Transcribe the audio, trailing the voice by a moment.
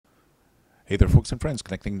Hey there, folks and friends.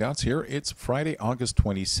 Connecting Dots here. It's Friday, August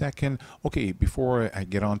 22nd. Okay, before I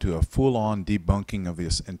get on to a full-on debunking of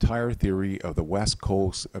this entire theory of the West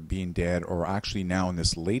Coast being dead, or actually now in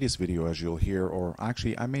this latest video, as you'll hear, or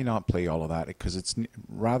actually I may not play all of that because it's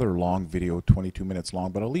rather long video, 22 minutes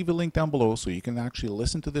long, but I'll leave a link down below so you can actually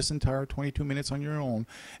listen to this entire 22 minutes on your own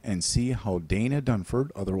and see how DANA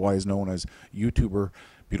DURNFORD, otherwise known as YouTuber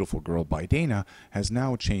BeautifulgirlbyDana, has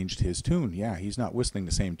now changed his tune. Yeah, he's not whistling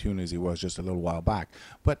the same tune as he was just a little while back.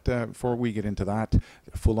 But before we get into that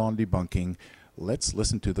full-on debunking, let's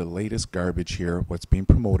listen to the latest garbage here, what's being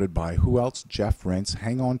promoted by who else? Jeff Rense.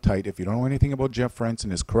 Hang on tight. If you don't know anything about Jeff Rense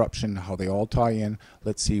and his corruption, how they all tie in,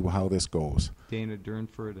 let's see how this goes. DANA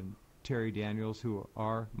DURNFORD and Terry Daniels, who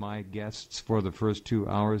are my guests for the first 2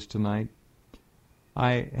 hours tonight.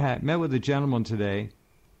 I met with a gentleman today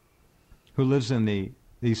who lives in the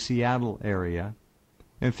Seattle area.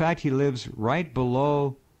 In fact, he lives right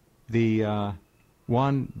below the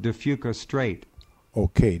Juan de Fuca Strait.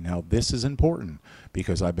 Okay, now this is important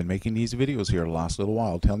because I've been making these videos here the last little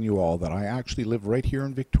while telling you all that I actually live right here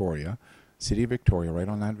in Victoria, city of Victoria, right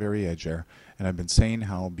on that very edge there. And I've been saying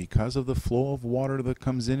how because of the flow of water that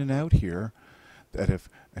comes in and out here, that if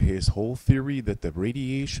his whole theory that the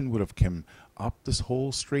radiation would have come up this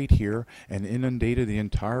whole strait here and inundated the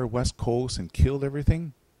entire west coast and killed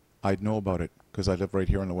everything, I'd know about it because I live right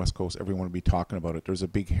here on the west coast. Everyone would be talking about it. There's a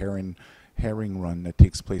big herring run that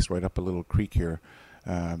takes place right up a little creek here.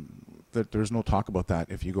 There's no talk about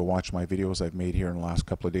that if you go watch my videos I've made here in the last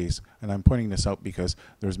couple of days. And I'm pointing this out because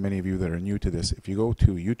there's many of you that are new to this. If you go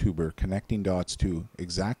to YouTuber Connectingdots2,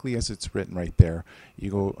 exactly as it's written right there,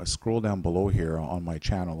 you go scroll down below here on my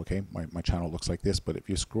channel, okay? My channel looks like this, but if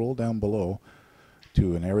you scroll down below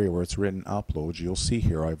to an area where it's written uploads, you'll see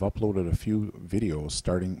here I've uploaded a few videos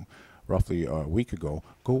starting roughly a week ago.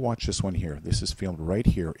 Go watch this one here. This is filmed right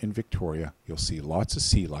here in Victoria. You'll see lots of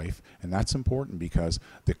sea life, and that's important because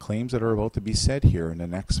the claims that are about to be said here in the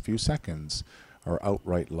next few seconds are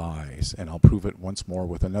outright lies, and I'll prove it once more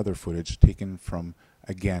with another footage taken from,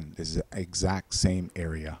 again, this exact same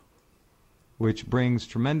area. Which brings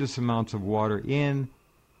tremendous amounts of water in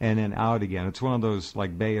and then out again. It's one of those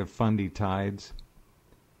like Bay of Fundy tides.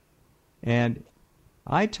 And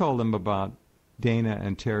I told him about Dana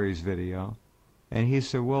and Terry's video, and he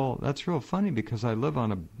said, well, that's real funny because I live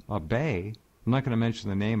on a bay. I'm not going to mention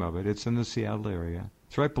the name of it. It's in the Seattle area.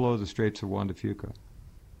 It's right below the Straits of Juan de Fuca.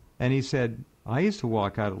 And he said, I used to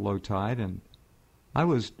walk out at low tide, and I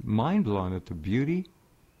was mind blown at the beauty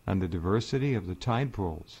and the diversity of the tide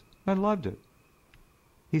pools. I loved it.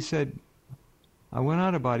 He said, I went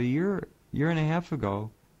out about a year and a half ago.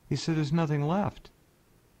 He said, there's nothing left.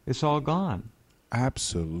 It's all gone.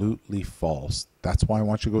 Absolutely false. That's why I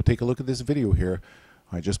want you to go take a look at this video here.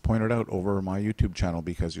 I just pointed out over my YouTube channel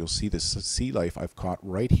because you'll see this sea life I've caught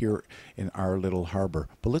right here in our little harbor.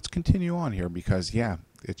 But let's continue on here because, yeah,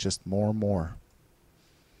 it's just more and more.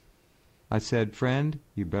 I said, friend,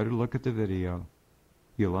 you better look at the video.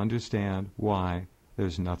 You'll understand why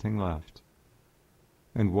there's nothing left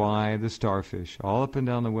and why the starfish all up and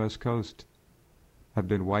down the west coast have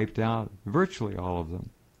been wiped out, virtually all of them.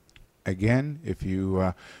 Again, if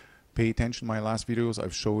you pay attention to my last videos,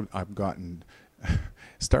 I've gotten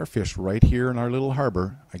starfish right here in our little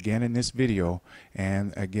harbor, again in this video,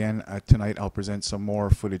 and again tonight I'll present some more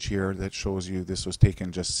footage here that shows you this was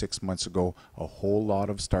taken just 6 months ago, a whole lot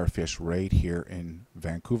of starfish right here in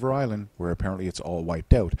Vancouver Island, where apparently it's all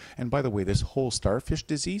wiped out. And by the way, this whole starfish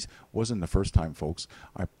disease wasn't the first time, folks.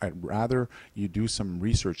 I'd rather you do some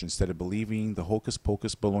research instead of believing the hocus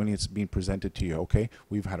pocus baloney that's being presented to you, okay?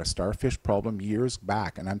 We've had a starfish problem years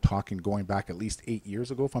back, and I'm talking going back at least 8 years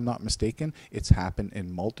ago if I'm not mistaken. It's happened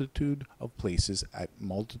in multitude of places at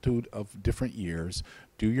multitude of different years.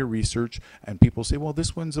 Do your research, and people say, well,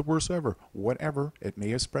 this one's the worst ever. Whatever, it may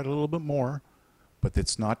have spread a little bit more, but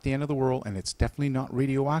it's not the end of the world, and it's definitely not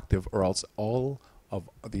radioactive, or else all of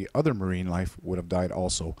the other marine life would have died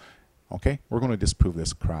also. Okay, we're going to disprove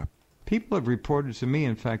this crap. People have reported to me,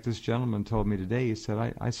 in fact, this gentleman told me today, he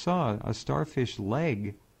said, I saw a starfish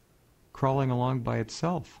leg crawling along by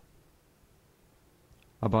itself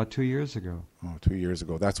about 2 years ago. Oh, 2 years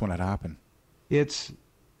ago. That's when it happened. It's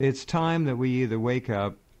time that we either wake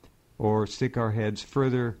up or stick our heads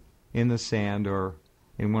further in the sand or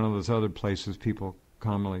in one of those other places people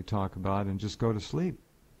commonly talk about and just go to sleep.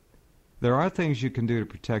 There are things you can do to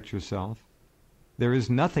protect yourself. There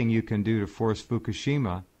is nothing you can do to force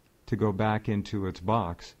Fukushima to go back into its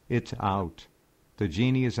box. It's out. The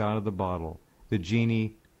genie is out of the bottle. The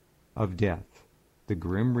genie of death, the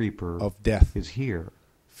grim reaper of death, is here.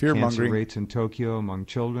 Fear-mongering. Cancer rates in Tokyo among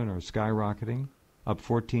children are skyrocketing. up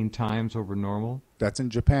 14 times over normal. That's in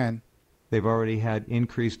Japan. They've already had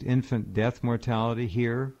increased infant death mortality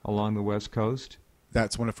here along the West Coast.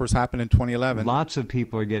 That's when it first happened in 2011. Lots of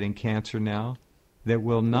people are getting cancer now that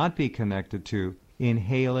will not be connected to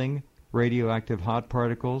inhaling radioactive hot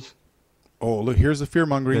particles. Oh, look, here's the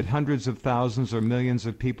fear-mongering. That hundreds of thousands or millions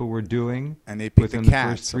of people were doing and they picked within the the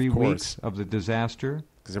cats, first 3 weeks of the disaster.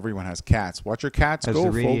 Because everyone has cats. Watch your cats as go,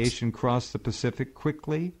 the radiation folks. crossed the Pacific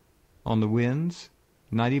quickly on the winds,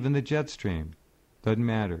 not even the jet stream. Doesn't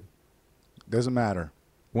matter. Doesn't matter.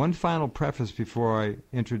 One final preface before I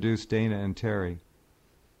introduce Dana and Terry.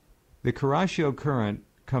 The Kuroshio current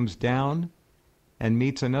comes down and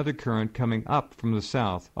meets another current coming up from the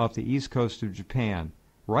south off the east coast of Japan,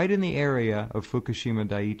 right in the area of Fukushima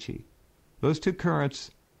Daiichi. Those two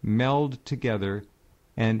currents meld together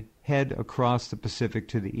and head across the Pacific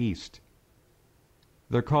to the east.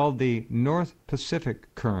 They're called the North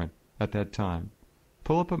Pacific Current at that time.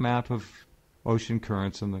 Pull up a map of ocean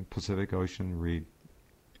currents in the Pacific Ocean and read.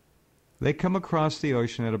 They come across the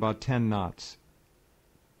ocean at about 10 knots.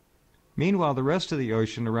 Meanwhile, the rest of the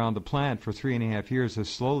ocean around the plant for 3.5 years has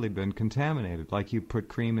slowly been contaminated, like you put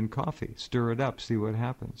cream in coffee. Stir it up, see what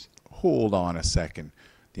happens. Hold on a second.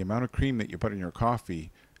 The amount of cream that you put in your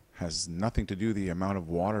coffee has nothing to do with the amount of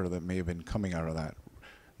water that may have been coming out of that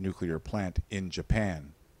nuclear plant in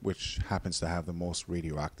Japan, which happens to have the most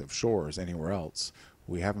radioactive shores anywhere else.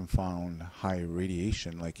 We haven't found high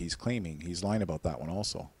radiation like he's claiming. He's lying about that one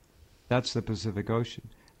also. That's the Pacific Ocean.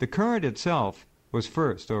 The current itself was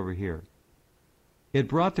first over here. It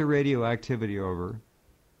brought the radioactivity over,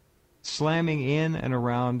 slamming in and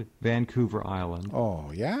around Vancouver Island.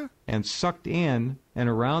 Oh, yeah? And sucked in and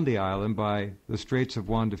around the island by the Straits of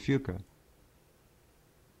Juan de Fuca.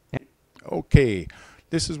 Okay.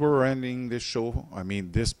 This is where we're ending this show. I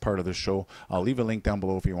mean, this part of the show. I'll leave a link down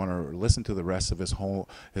below if you want to listen to the rest of his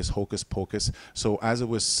hocus pocus. So as it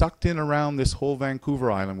was sucked in around this whole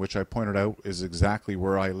Vancouver Island, which I pointed out is exactly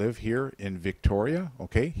where I live here in Victoria.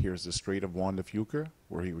 Okay, here's the Strait of Juan de Fuca,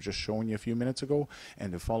 where he was just showing you a few minutes ago.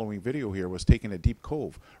 And the following video here was taken at Deep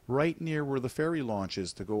Cove, right near where the ferry launch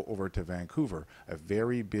is to go over to Vancouver. A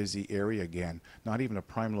very busy area again. Not even a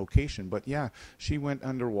prime location, but yeah, she went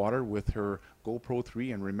underwater with her GoPro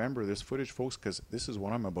 3, and remember this footage, folks, because this is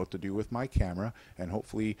what I'm about to do with my camera, and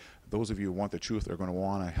hopefully those of you who want the truth are going to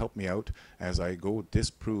want to help me out as I go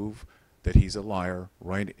disprove that he's a liar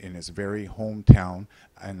right in his very hometown,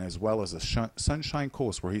 and as well as the Sunshine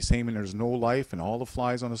Coast, where he's saying there's no life and all the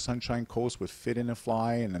flies on the Sunshine Coast would fit in a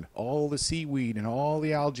fly, and then all the seaweed and all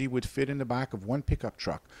the algae would fit in the back of one pickup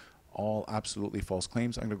truck. All absolutely false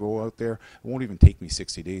claims. I'm going to go out there. It won't even take me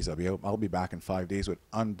 60 days. I'll be back in 5 days with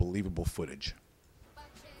unbelievable footage.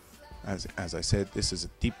 As I said, this is a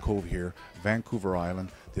Deep Cove here, Vancouver Island.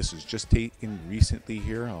 This was just taken recently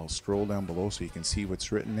here. I'll scroll down below so you can see what's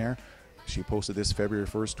written there. She posted this February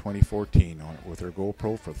 1st, 2014 on it with her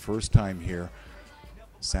GoPro for the first time here.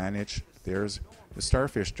 Saanich, there's the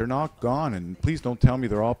starfish. They're not gone, and please don't tell me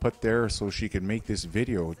they're all put there so she can make this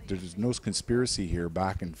video. There's no conspiracy here.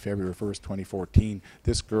 Back in February 1st, 2014,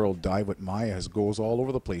 this girl DiveWithMia goes all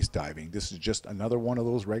over the place diving. This is just another one of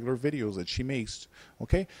those regular videos that she makes.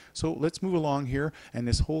 Okay, so let's move along here. And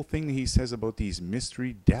this whole thing that he says about these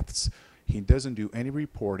mystery depths, he doesn't do any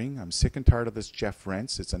reporting. I'm sick and tired of this Jeff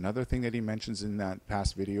Rents. It's another thing that he mentions in that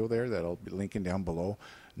past video there that I'll be linking down below.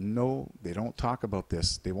 No, they don't talk about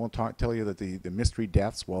this. They won't tell you that the mystery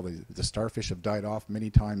deaths, well, the starfish have died off many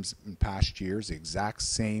times in past years. The exact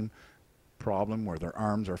same problem where their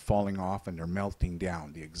arms are falling off and they're melting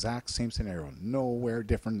down. The exact same scenario. Nowhere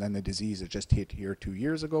different than the disease that just hit here 2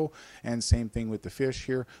 years ago. And same thing with the fish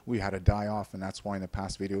here. We had to die off, and that's why in the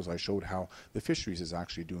past videos I showed how the fisheries is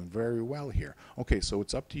actually doing very well here. Okay, so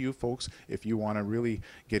it's up to you folks if you want to really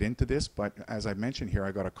get into this. But as I mentioned here,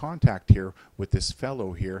 I got a contact here with this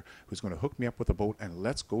fellow here who's going to hook me up with a boat, and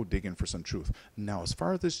let's go digging for some truth. Now, as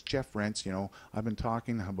far as this Jeff Rents, you know, I've been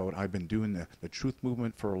talking about, I've been doing the truth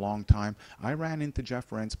movement for a long time. I ran into Jeff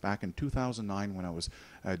Rents back in 2009 when I was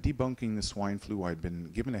debunking the swine flu. I'd been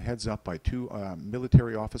given a heads up by two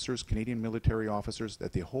military officers, Canadian military officers,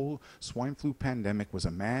 that the whole swine flu pandemic was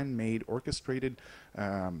a man-made, orchestrated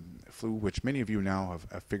flu, which many of you now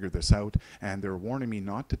have figured this out, and they're warning me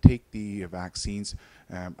not to take the vaccines.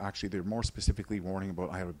 Actually, they're more specifically warning about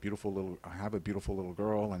I have a beautiful little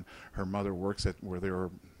girl, and her mother works at where they're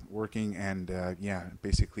working, and yeah,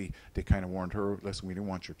 basically they kind of warned her, listen, we don't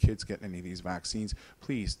want your kids getting any of these vaccines.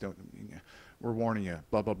 Please don't. we're warning you,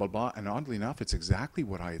 blah, blah, blah, blah. And oddly enough, it's exactly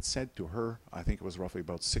what I had said to her. I think it was roughly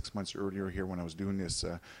about 6 months earlier here when I was doing this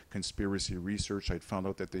conspiracy research. I'd found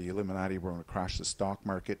out that the Illuminati were going to crash the stock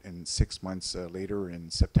market, and 6 months later in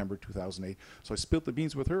September 2008. So I spilled the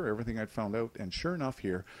beans with her, everything I'd found out. And sure enough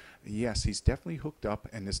here, yes, he's definitely hooked up.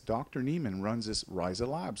 And this Dr. Neiman runs this Risa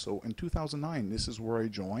Lab. So in 2009, this is where I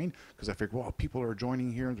joined, because I figured, well, people are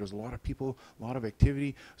joining here. There's a lot of people, a lot of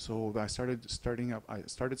activity. So I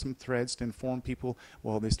started some threads to inform people.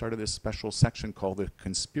 Well, they started this special section called the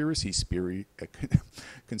conspiracy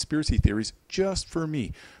theories just for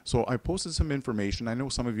me. So I posted some information. I know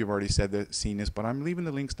some of you have already seen this, but I'm leaving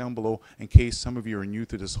the links down below in case some of you are new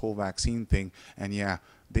to this whole vaccine thing. And yeah,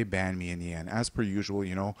 they banned me in the end, as per usual,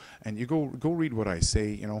 you know. And you go read what I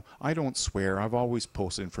say, you know. I don't swear. I've always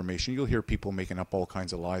posted information. You'll hear people making up all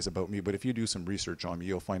kinds of lies about me, but if you do some research on me,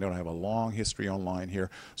 you'll find out I have a long history online here.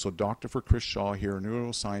 So Dr. for Chris Shaw here, a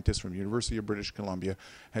neuroscientist from University of British Columbia,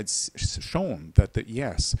 had shown that,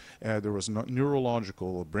 yes, there was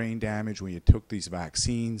neurological brain damage when you took these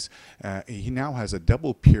vaccines. He now has a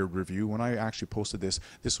double peer review. When I actually posted this,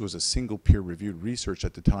 this was a single peer reviewed research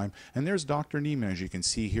at the time. And there's Dr. Neiman, as you can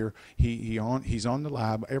see here. He's on the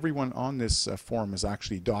lab. Everyone on this forum is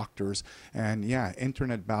actually doctors. And yeah,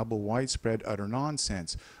 internet babble, widespread utter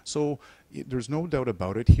nonsense. So there's no doubt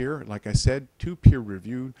about it here. Like I said, 2 peer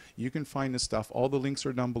reviewed. You can find this stuff. All the links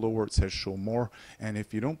are down below where it says show more. And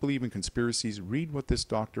if you don't believe in conspiracies, read what this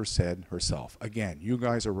doctor said herself. Again, you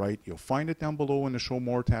guys are right. You'll find it down below in the show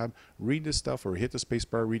more tab. Read this stuff or hit the space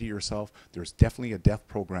bar, read it yourself. There's definitely a death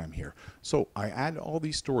program here. So I add all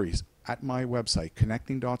these stories at my website,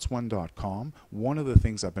 connectingdots1.com. One of the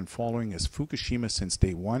things I've been following is Fukushima since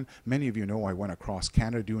day one. Many of you know I went across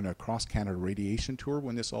Canada doing a cross-Canada radiation tour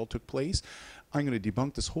when this all took place. I'm going to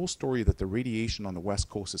debunk this whole story that the radiation on the West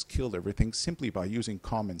Coast has killed everything simply by using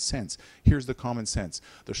common sense. Here's the common sense.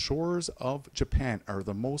 The shores of Japan are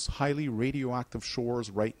the most highly radioactive shores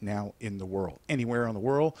right now in the world. Anywhere in the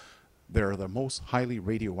world, they're the most highly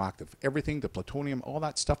radioactive. Everything, the plutonium, all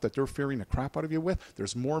that stuff that they're fearing the crap out of you with,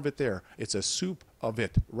 there's more of it there. It's a soup of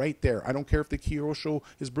it right there. I don't care if the Kyosho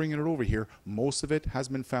is bringing it over here. Most of it has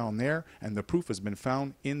been found there, and the proof has been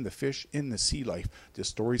found in the fish, in the sea life. The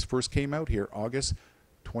stories first came out here August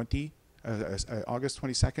 22nd,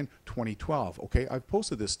 2012. Okay, I've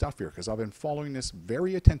posted this stuff here because I've been following this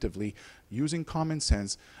very attentively, using common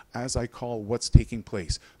sense as I call what's taking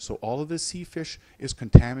place. So all of this sea fish is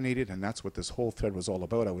contaminated, and that's what this whole thread was all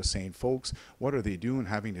about. I was saying, folks, what are they doing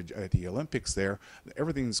having the Olympics there?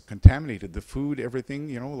 Everything's contaminated. The food, everything,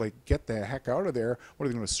 you know, like get the heck out of there. What are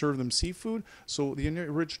they going to serve them seafood? So the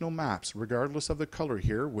original maps, regardless of the color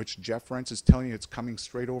here, which Jeff Rentz is telling you it's coming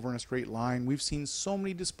straight over in a straight line. We've seen so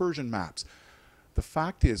many dispersion maps. The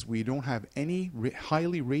fact is we don't have any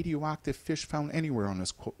highly radioactive fish found anywhere on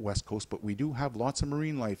this west coast, but we do have lots of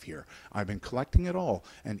marine life here. I've been collecting it all,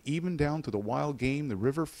 and even down to the wild game, the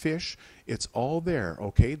river fish, it's all there.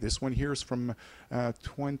 Okay, this one here is from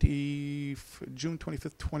June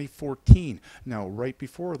 25th, 2014. Now, right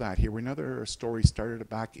before that, here another story started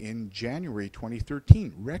back in January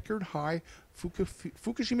 2013. Record high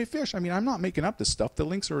Fukushima fish. I mean, I'm not making up this stuff. The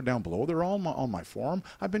links are down below. They're all on my forum.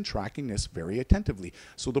 I've been tracking this very attentively.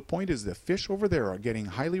 So the point is the fish over there are getting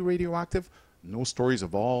highly radioactive. No stories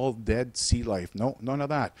of all dead sea life. No, none of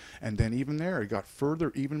that. And then even there, it got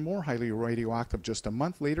further, even more highly radioactive just a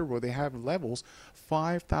month later, where they have levels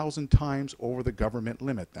 5,000 times over the government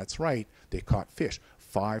limit. That's right. They caught fish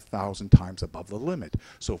 5,000 times above the limit.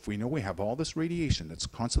 So if we know we have all this radiation that's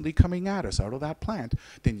constantly coming at us out of that plant,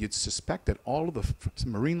 then you'd suspect that all of the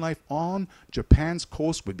marine life on Japan's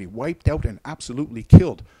coast would be wiped out and absolutely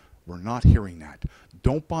killed. We're not hearing that.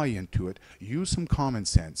 Don't buy into it. Use some common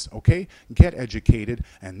sense, okay? Get educated.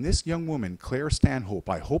 And this young woman, Claire Stanhope,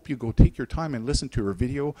 I hope you go take your time and listen to her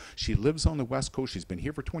video. She lives on the West Coast. She's been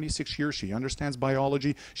here for 26 years. She understands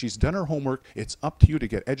biology. She's done her homework. It's up to you to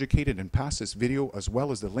get educated and pass this video as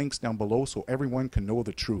well as the links down below so everyone can know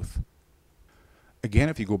the truth. Again,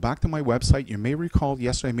 if you go back to my website, you may recall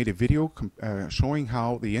yesterday I made a video showing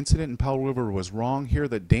how the incident in Powell River was wrong here,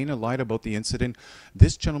 that Dana lied about the incident.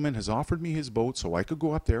 This gentleman has offered me his boat so I could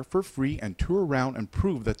go up there for free and tour around and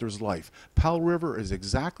prove that there's life. Powell River is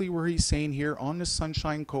exactly where he's saying here on the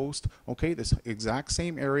Sunshine Coast, okay, this exact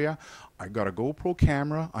same area. I got a GoPro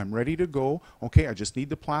camera. I'm ready to go. Okay, I just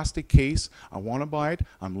need the plastic case. I want to buy it.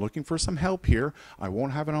 I'm looking for some help here. I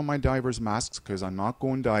won't have it on my diver's masks because I'm not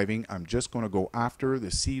going diving. I'm just going to go after after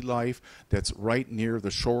the sea life that's right near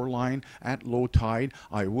the shoreline at low tide.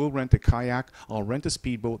 I will rent a kayak. I'll rent a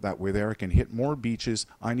speedboat. That way there I can hit more beaches.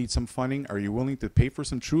 I need some funding. Are you willing to pay for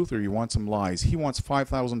some truth, or you want some lies? He wants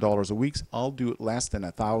 $5,000 a week. I'll do it less than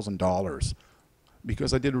 $1,000.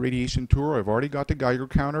 Because I did a radiation tour, I've already got the Geiger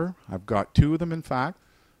counter. I've got 2 of them, in fact.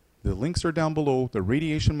 The links are down below. The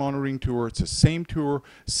radiation monitoring tour, it's the same tour,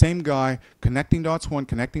 same guy. Connectingdots1,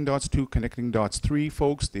 Connectingdots2, Connectingdots3,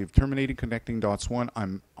 folks. They've terminated Connectingdots1.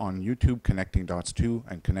 I'm on YouTube, Connectingdots2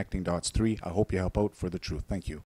 and Connectingdots3. I hope you help out for the truth. Thank you.